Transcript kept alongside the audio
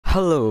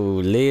Hello,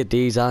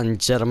 ladies and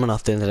gentlemen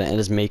of the internet. It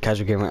is me,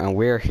 Casual Gamer, and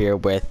we're here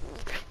with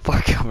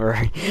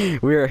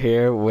we're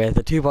here with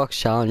a 2-box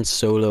challenge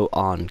solo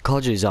on Call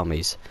of Duty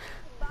Zombies.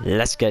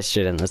 Let's get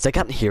straight in. They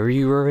can't hear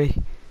you, Rory.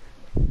 Oh,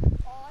 I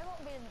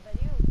won't be in the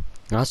video.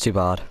 That's too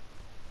bad.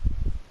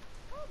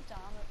 Oh, damn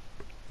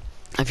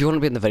it. If you want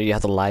to be in the video, you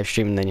have to live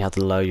stream, and then you have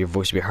to allow your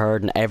voice to be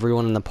heard, and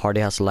everyone in the party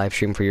has to live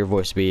stream for your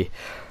voice to be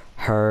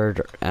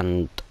heard.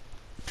 And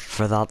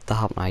for that to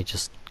happen, I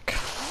just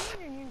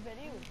In your new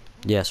video,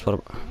 yes. What?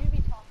 will you be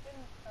talking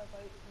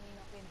about me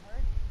not being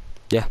heard?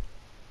 Yeah.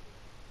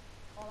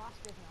 Oh, that's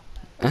good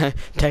enough then.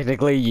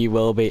 Technically, you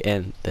will be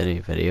in the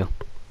new video. I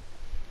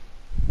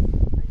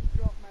just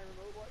dropped my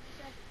remote. What did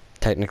you say?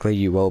 Technically,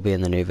 you will be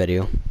in the new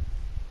video.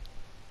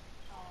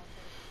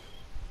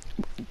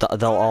 Oh,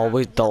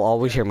 They'll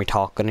always hear me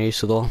talking to you,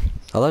 so they'll.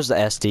 Oh, there's the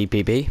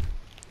SDPP,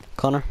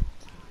 Connor.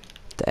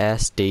 The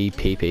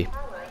SDPP.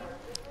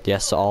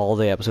 Yes, all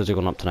the episodes are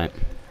going up tonight.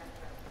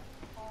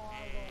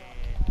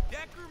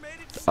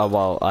 Oh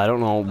well, I don't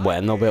know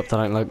when they'll be up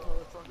tonight. Like.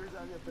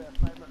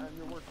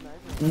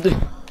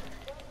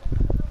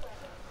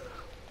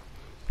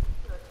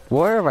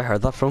 Where have I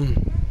heard that from?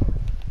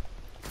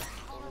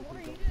 what are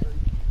you doing?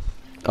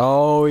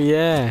 Oh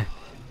yeah.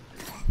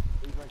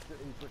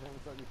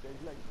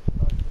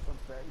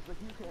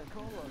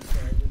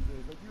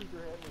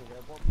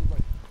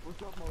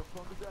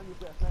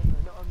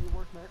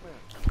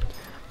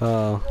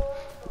 Oh,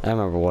 I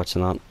remember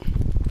watching that.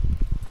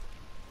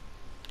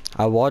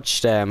 I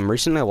watched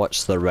recently. I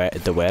watched the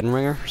Wedding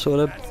Ringer. So I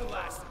did.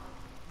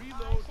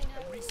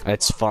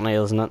 It's funny,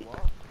 isn't it?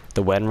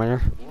 The Wedding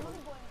Ringer.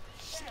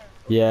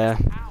 Yeah.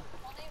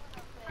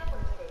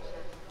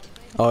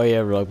 Oh yeah,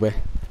 rugby.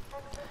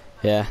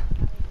 Yeah.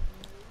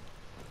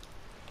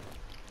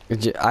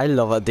 I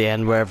love at the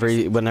end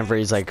whenever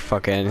he's like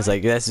fucking, he's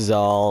like, this is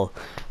all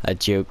a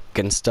joke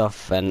and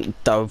stuff, and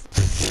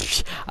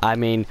I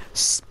mean,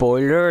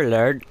 spoiler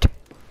alert.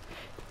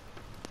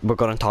 We're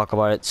gonna talk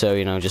about it, so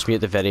you know, just mute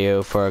the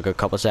video for a good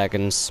couple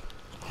seconds.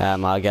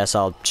 I guess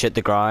I'll shit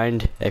the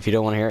ground if you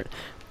don't want to hear it.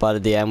 But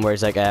at the end, where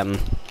he's like,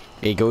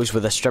 he goes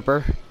with a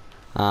stripper,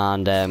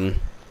 and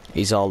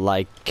he's all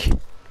like, he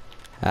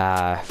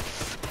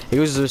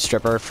goes with a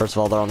stripper. First of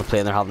all, they're on the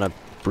plane, they're having a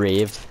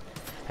rave.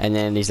 And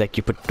then he's like,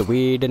 you put the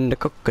weed in the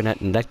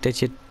coconut and that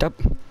shit up.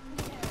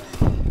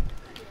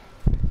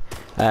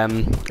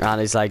 And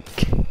he's like,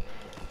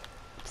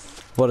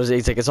 what is it?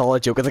 He's like, it's all a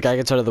joke. And the guy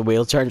gets out of the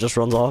wheelchair and just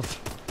runs off.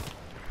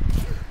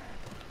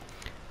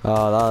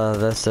 Oh,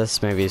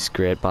 this maybe is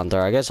great banter.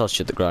 I guess I'll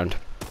shoot the ground.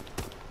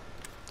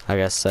 I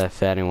guess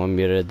if anyone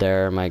muted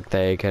their mic,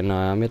 they can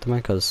mute the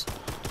mic, cause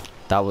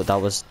that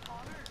was.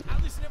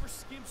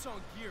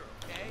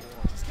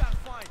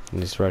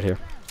 He's right here.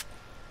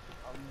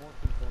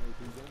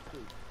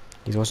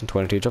 He's watching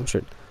 22 Jump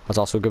Street. That's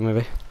also a good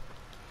movie.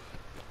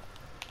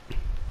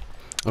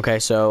 Okay,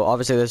 so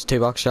obviously there's a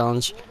 2-box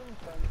challenge.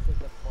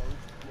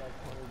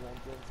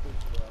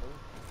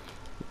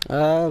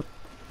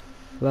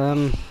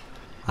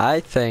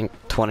 I think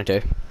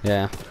 22.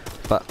 Yeah,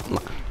 but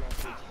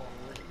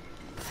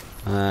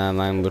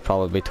mine would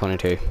probably be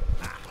 22.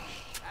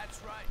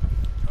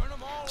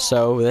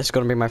 So this is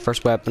gonna be my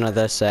first weapon of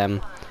this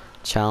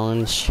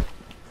challenge.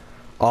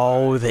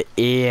 Oh, the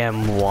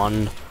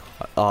AM1.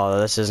 Oh,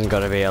 this isn't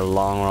gonna be a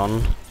long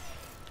run.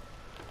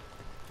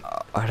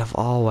 Out of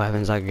all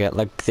weapons I could get,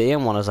 like the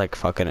AM1 is like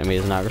fucking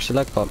amazing accuracy,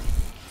 like, but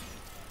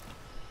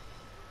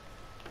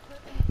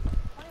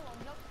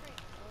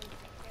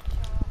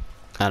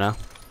I know.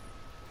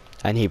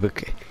 And he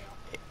becomes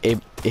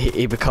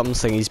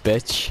Thingy's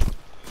bitch.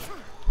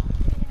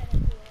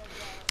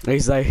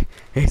 He's like.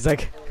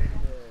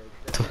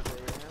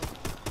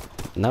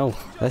 No,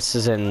 this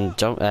is in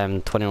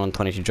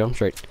 2122 Jump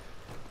Street.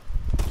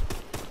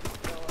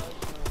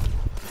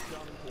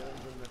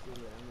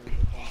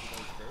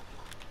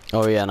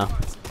 Oh yeah, no.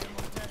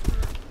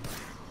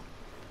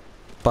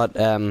 But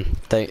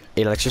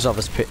he lectures off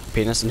his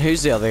penis. And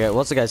who's the other guy?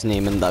 What's the guy's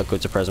name? And that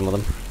goes to prison with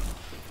him.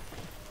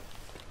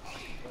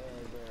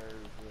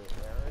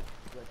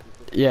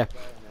 Yeah.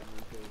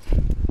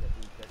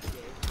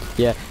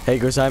 Yeah. He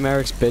goes, I'm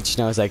Eric's bitch.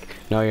 Now he's like,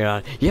 no, you're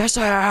not. Yes,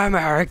 I am,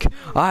 Eric.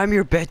 I'm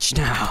your bitch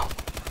now.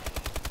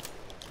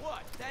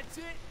 What? That's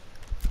it?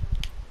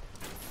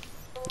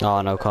 Oh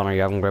no, Connor,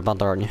 you're having great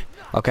banter, aren't you?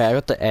 Okay, I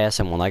got the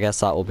ASM1. I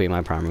guess that will be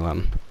my primary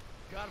weapon.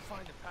 Gotta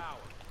find the power.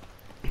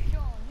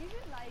 Sean, you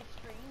should live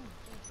stream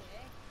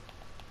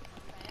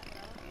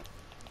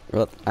GTA.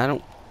 But I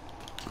don't.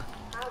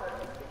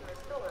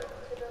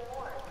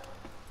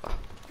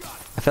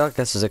 I feel like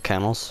this is a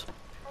kennels.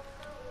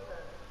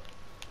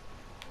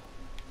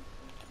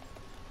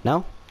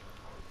 No?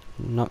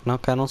 No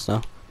kennels?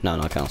 No,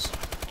 not kennels.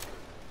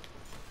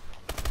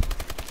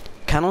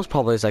 Kennels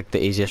probably is like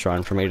the easiest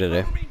round for me to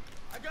do.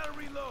 I gotta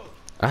reload.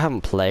 I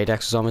haven't played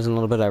Exo Zombies in a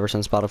little bit ever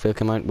since Battlefield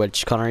came out.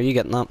 Which, Connor, are you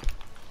getting that?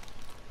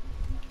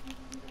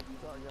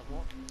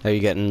 Are you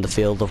getting the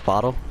field of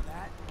battle?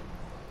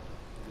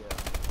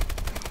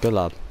 Good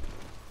lad.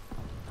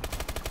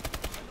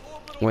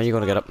 When are you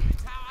gonna get up?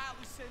 How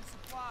Atlas sends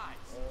supplies.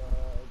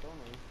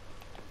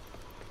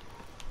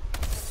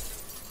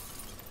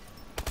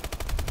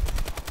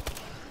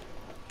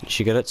 You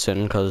should get it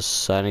soon,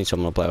 because I need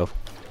someone to play with.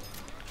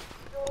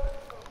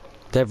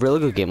 They have really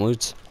good game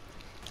modes.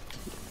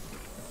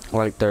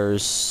 Like,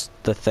 there's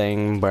the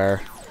thing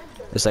where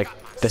it's like,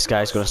 this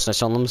guy's gonna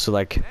snitch on them, so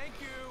like,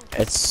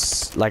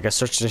 it's like a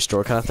search and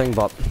destroy kind of thing,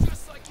 but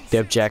the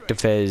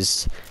objective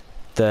is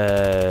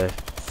the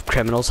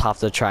criminals have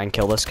to try and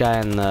kill this guy,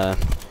 and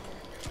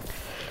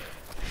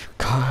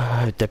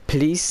the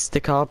police, the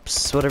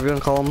cops, whatever you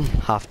want to call them,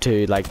 have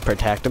to like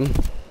protect him.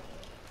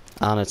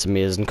 And it's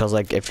amazing, because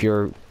like, if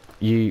you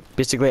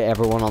basically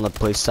everyone on the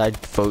police side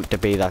vote to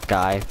be that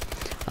guy,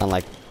 and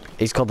like,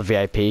 he's called the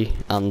VIP,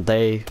 and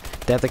they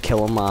have to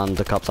kill him, and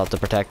the cops have to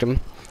protect him.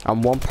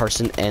 And one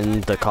person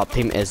in the cop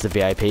team is the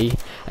VIP,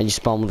 and you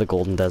spawn with the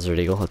golden desert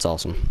eagle. It's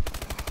awesome.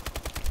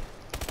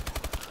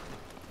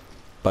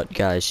 But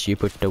guys, you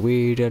put the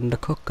weed in the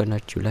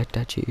coconut, you let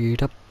that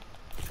heat up.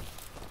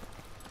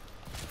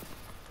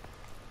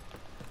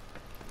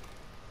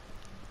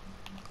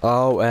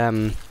 Oh,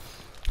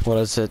 what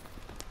is it?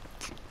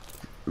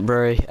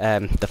 Rory,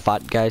 the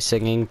fat guy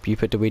singing, you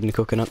put the weed in the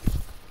coconut.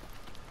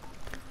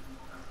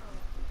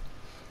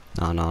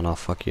 No,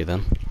 fuck you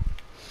then.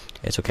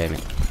 It's okay,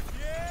 mate.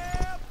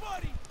 Yeah,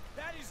 buddy.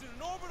 That is an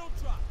orbital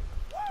drop.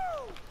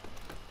 Woo!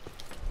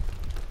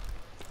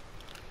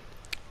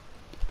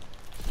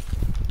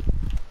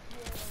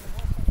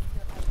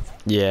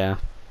 Yeah.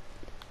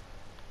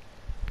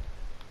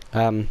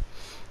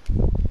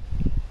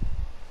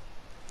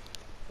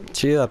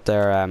 See up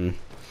there,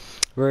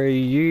 where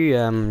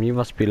you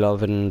must be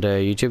loving the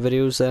YouTube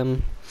videos,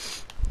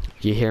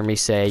 You hear me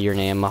say your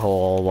name a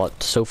whole,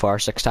 what, so far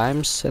 6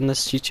 times in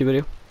this YouTube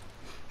video?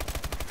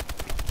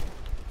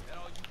 That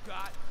all you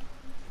got?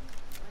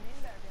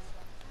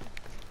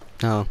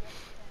 No.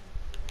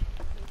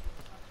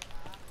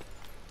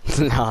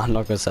 No, I'm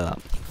not gonna say that.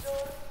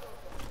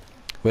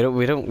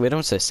 We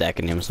don't say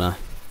second names now.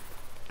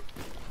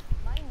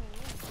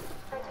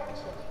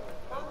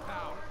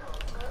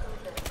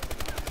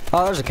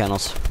 Oh, there's the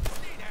kennels.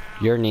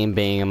 Your name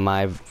being in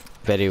my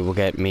video will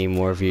get me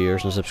more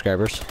viewers and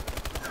subscribers.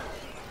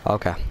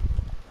 Okay.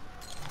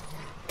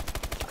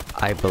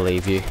 I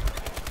believe you.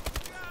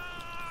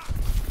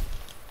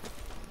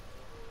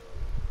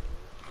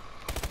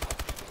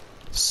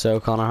 So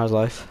Connor, how's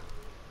life?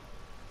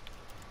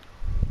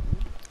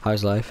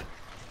 How's life?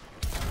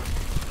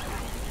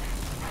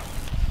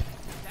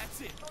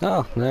 That's it.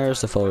 Oh,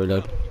 there's the full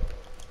reload.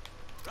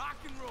 Rock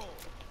and roll.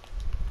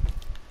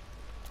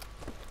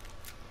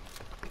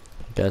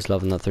 Guys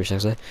loving that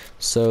 360.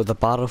 So the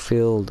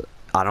Battlefield,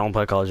 I don't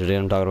play Call of Duty,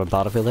 I'm talking about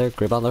Battlefield here,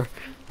 Grey Panther.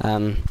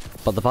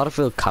 But the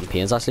Battlefield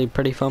campaign is actually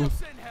pretty fun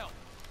Send help.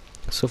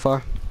 so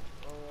far.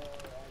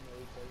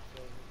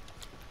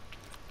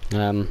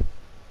 I'm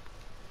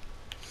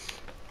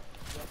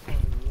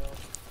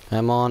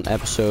on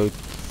episode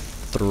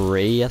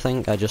 3, I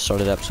think. I just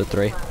started episode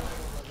 3.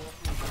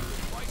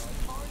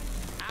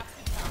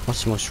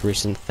 What's the most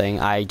recent thing?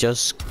 I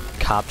just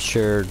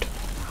captured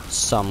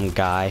some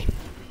guy.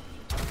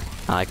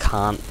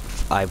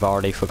 I've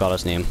already forgot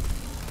his name.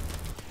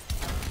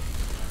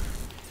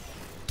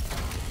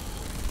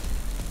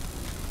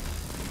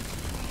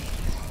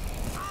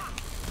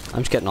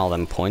 I'm just getting all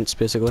them points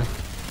basically.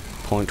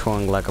 Point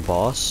twirling like a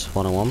boss,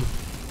 101.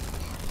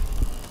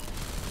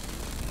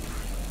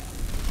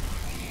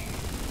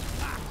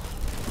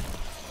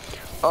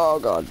 Oh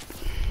god.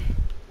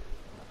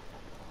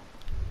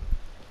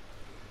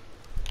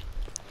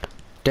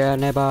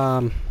 Danny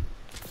bomb.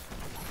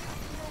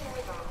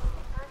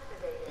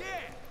 Yeah,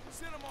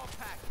 send them all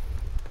packed.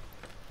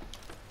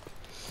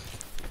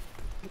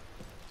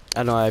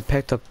 I know, I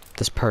picked up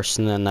this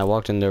person and I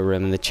walked into a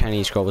room and the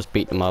Chinese girl was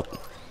beating him up.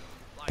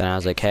 Then I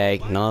was like,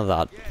 hey, none of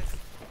that.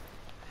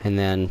 And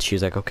then she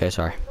was like, okay,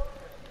 sorry.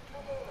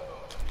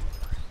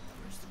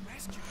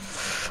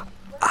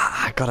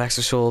 I got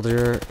extra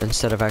soldier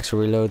instead of extra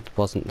reload.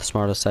 Wasn't the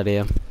smartest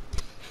idea.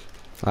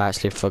 I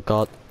actually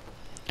forgot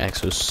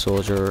extra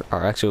soldier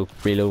or extra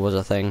reload was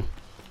a thing.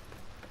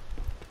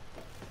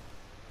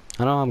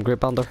 I know, I'm Grey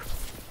Panther.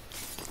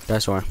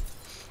 That's why.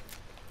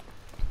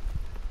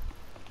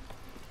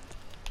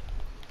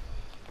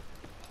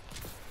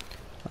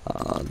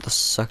 The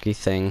sucky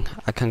thing.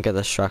 I can't get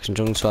the distraction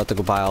drone, so I have to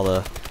go buy all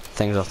the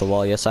things off the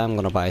wall. Yes, I'm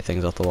gonna buy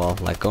things off the wall.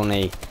 Like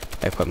only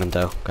equipment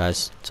though,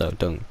 guys. So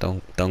don't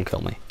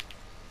kill me.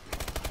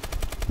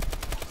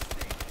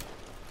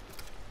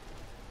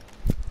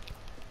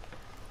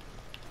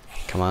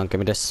 Come on, give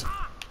me this.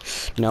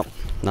 Nope,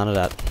 none of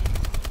that.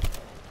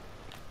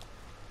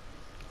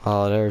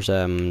 Oh, there's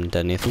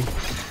dead Nathan.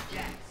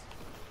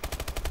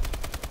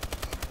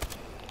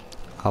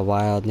 A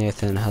wild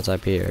Nathan has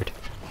appeared.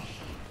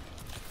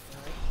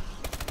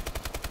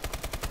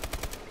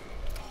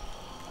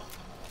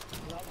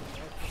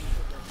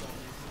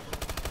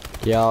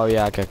 Yeah, oh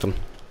yeah, I kicked him.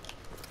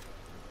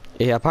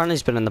 Yeah, apparently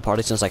he's been in the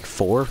party since like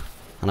 4,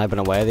 and I've been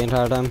away the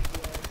entire time.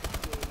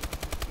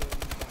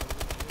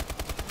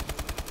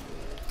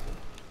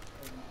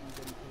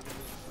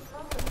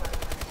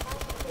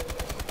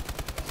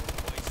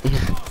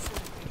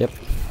 Yep.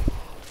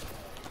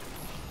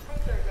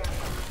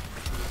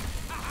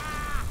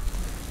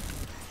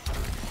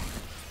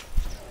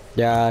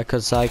 Yeah,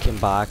 'cause I came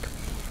back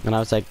and I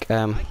was like,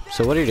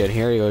 so what are you doing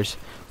here? He goes,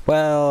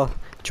 well,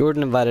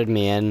 Jordan invited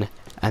me in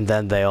and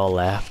then they all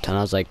left. And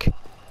I was like,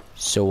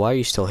 so why are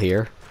you still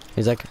here?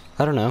 He's like,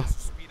 I don't know.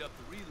 Speed up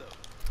the reload.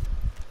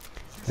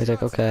 He's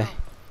like, okay,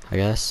 I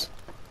guess.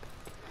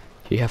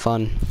 You have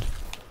fun.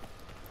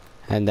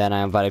 And then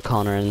I invited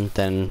Connor and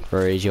then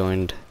Rory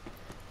joined.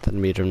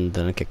 Then meet him,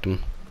 then I kicked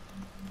him.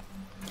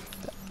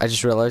 I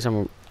just realized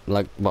I'm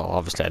like, well,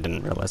 obviously I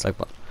didn't realize like,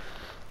 but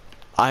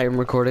I am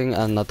recording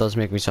and that does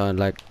make me sound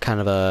like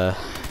kind of a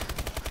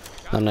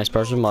not a nice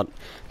person, but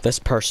this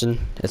person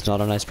is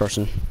not a nice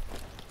person.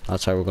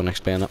 That's how we're gonna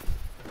explain it.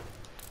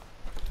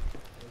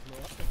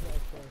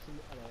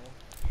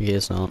 He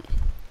is not.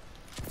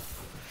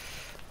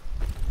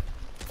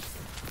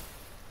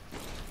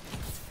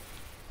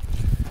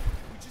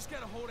 We just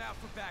gotta hold out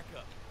for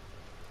backup.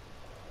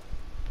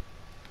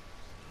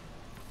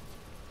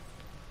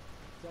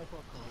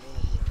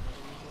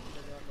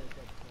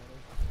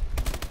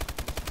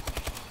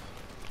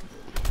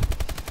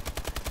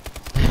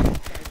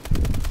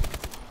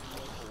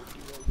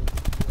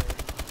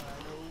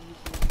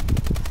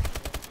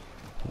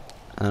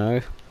 I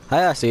know.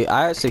 I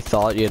actually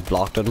thought you had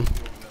blocked him.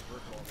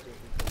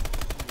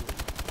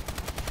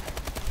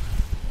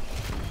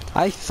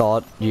 I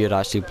thought you had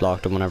actually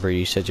blocked him whenever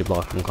you said you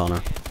blocked him,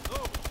 Connor.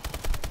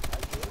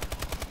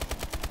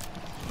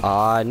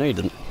 No you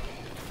didn't.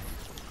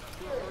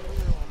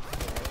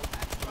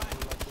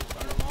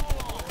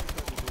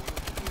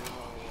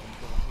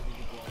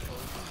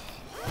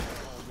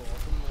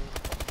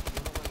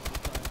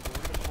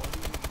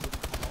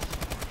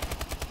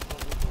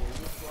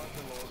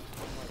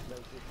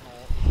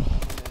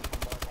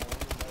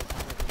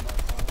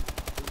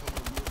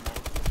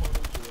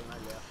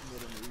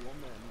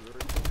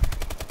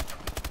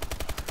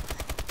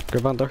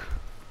 Good Panther.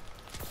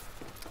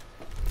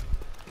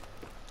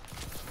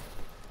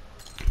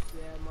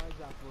 Yeah, my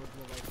exact words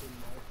were like in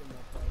mouth and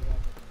that's why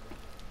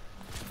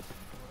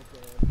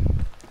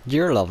I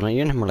You're loving it.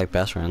 You and him are like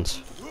best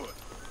friends.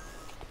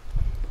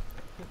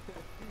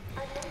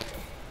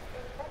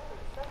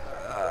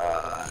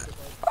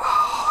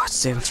 Oh,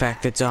 it's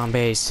infected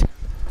zombies.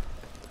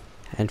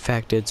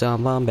 Infected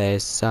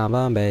zombies.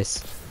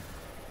 Zombies.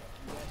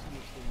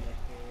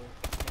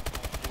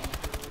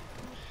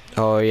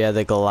 Oh yeah,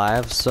 the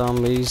Goliath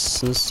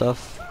zombies and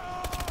stuff.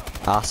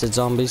 Acid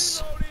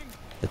zombies.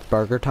 It's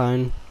Burger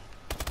Town.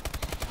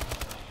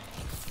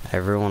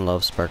 Everyone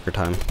loves Burger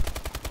Town.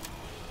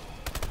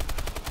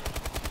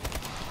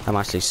 I'm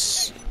actually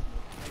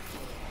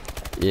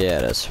yeah,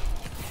 it is.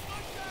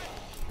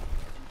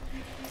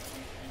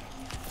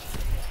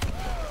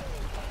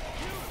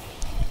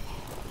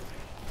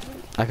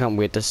 I can't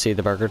wait to see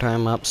the Burger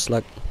Time maps,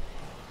 like.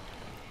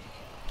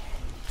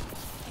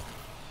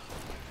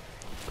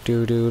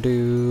 Do do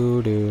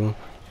do do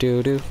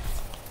do do.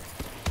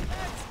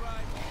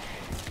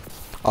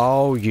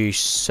 Oh, you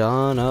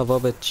son of a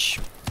bitch.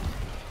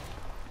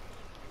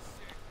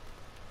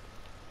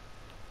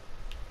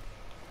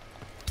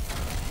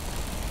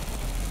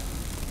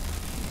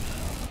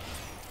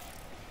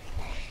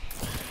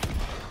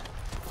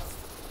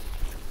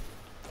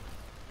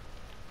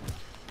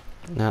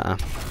 Nah.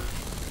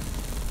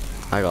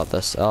 I got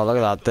this. Oh, look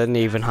at that. Didn't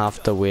even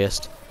have to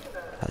waste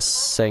a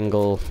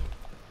single.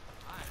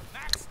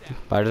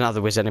 I didn't have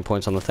to waste any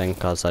points on the thing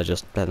because I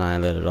just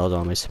annihilated all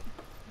zombies.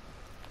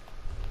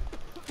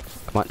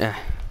 Come on, yeah.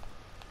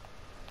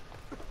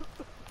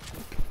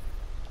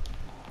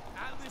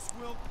 Atlas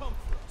will come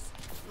for us.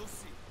 You'll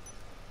see.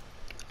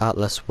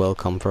 Atlas will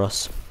come for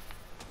us.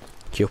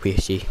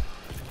 QPC.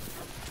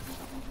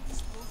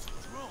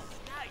 Explosive drone.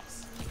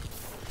 Nice.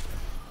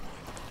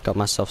 Got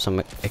myself some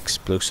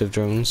explosive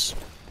drones.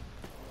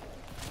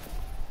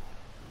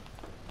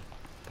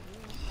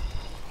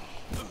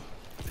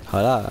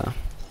 Hola.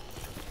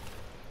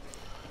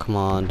 Come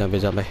on, don't be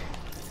zombie.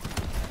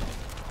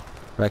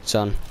 Wrecked,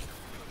 son.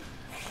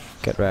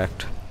 Get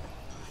wrecked.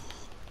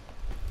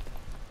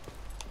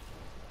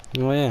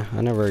 Oh yeah,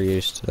 I never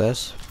used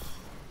this.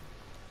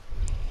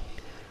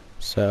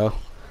 So.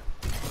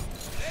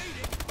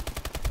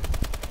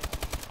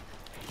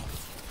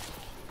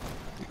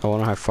 I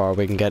wonder how far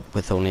we can get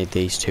with only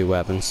these two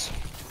weapons.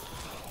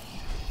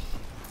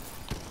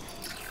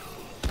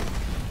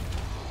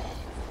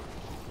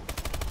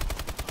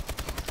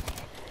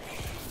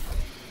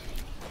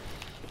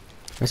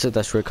 I said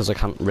this route because I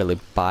can't really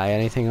buy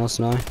anything else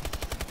now.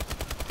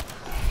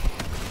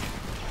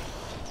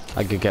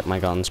 I could get my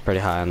guns pretty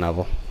high on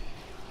level.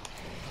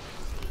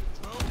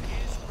 Drone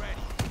is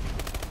ready.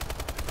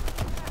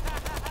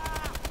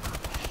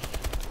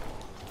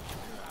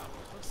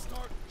 Let's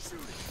start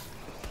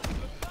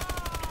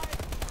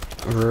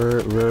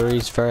shooting.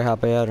 Rory's very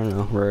happy. I don't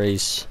know.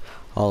 Rory's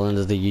all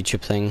into the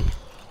YouTube thing.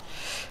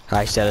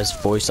 I said his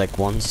voice like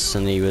once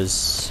and he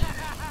was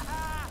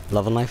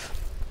loving life.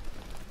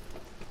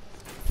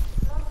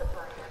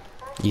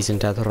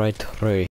 Isn't that right, Rory?